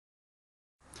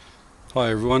Hi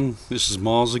everyone, this is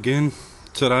Miles again.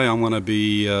 Today I'm going to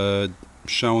be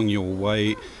showing you a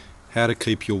way how to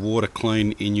keep your water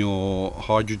clean in your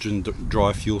hydrogen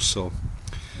dry fuel cell.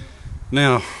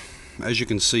 Now, as you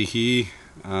can see here,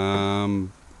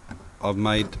 I've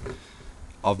made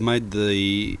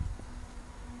the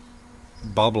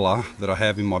bubbler that I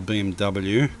have in my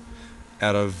BMW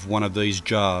out of one of these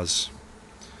jars.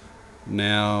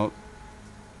 Now,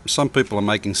 some people are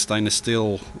making stainless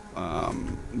steel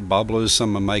bubblers,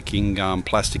 some are making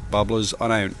plastic bubblers. I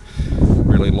don't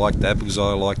really like that because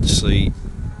I like to see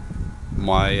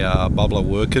my bubbler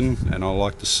working, and I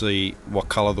like to see what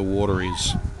colour the water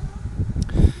is.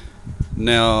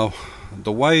 Now,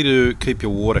 the way to keep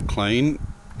your water clean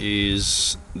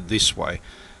is this way.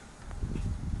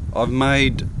 I've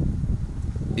made,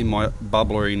 in my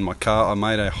bubbler in my car, I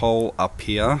made a hole up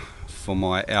here for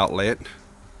my outlet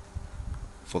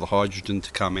for the hydrogen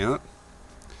to come out.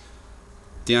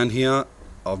 Down here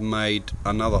I've made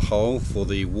another hole for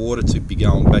the water to be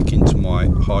going back into my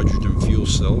hydrogen fuel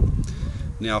cell.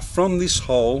 Now from this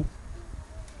hole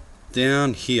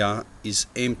down here is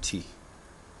empty.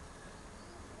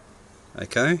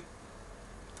 Okay,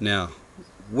 now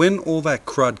when all that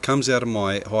crud comes out of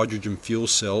my hydrogen fuel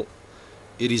cell,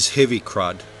 it is heavy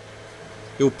crud.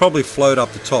 It will probably float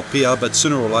up the top here, but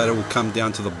sooner or later it will come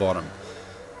down to the bottom.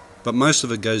 But most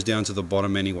of it goes down to the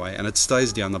bottom anyway, and it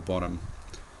stays down the bottom.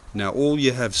 Now all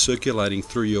you have circulating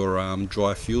through your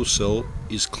dry fuel cell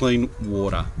is clean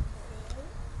water.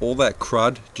 All that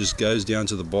crud just goes down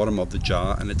to the bottom of the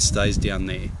jar and it stays down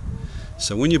there.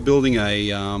 So when you're building a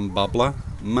bubbler,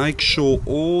 make sure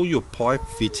all your pipe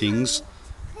fittings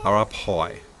are up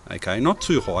high. Okay, not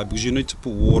too high because you need to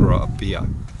put water up here.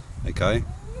 Okay,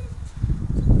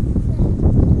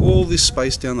 all this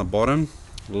space down the bottom,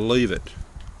 leave it.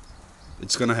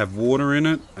 It's going to have water in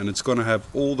it, and it's going to have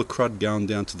all the crud going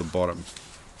down to the bottom.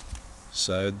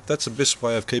 So that's the best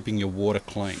way of keeping your water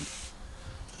clean.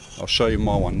 I'll show you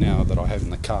my one now that I have in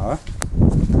the car.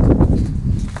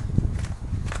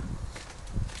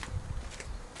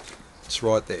 It's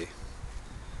right there.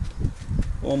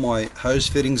 All my hose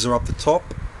fittings are up the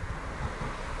top,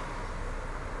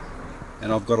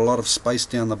 and I've got a lot of space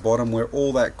down the bottom where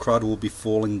all that crud will be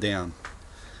falling down,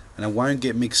 and it won't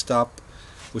get mixed up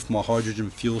with my hydrogen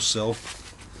fuel cell,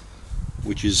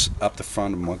 which is up the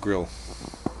front of my grill,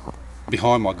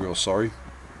 behind my grill, sorry,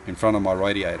 in front of my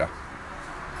radiator.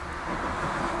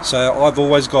 So I've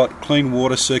always got clean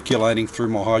water circulating through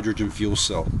my hydrogen fuel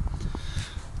cell.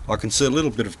 I can see a little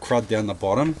bit of crud down the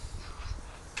bottom,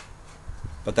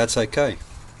 but that's okay.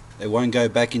 It won't go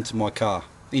back into my car,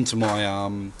 into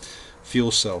my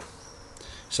fuel cell.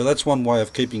 So that's one way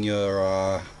of keeping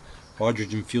your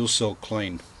hydrogen fuel cell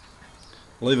clean.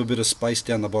 Leave a bit of space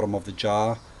down the bottom of the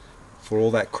jar for all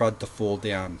that crud to fall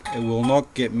down. It will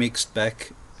not get mixed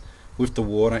back with the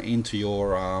water into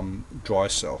your dry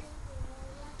cell.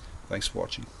 Thanks for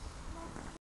watching.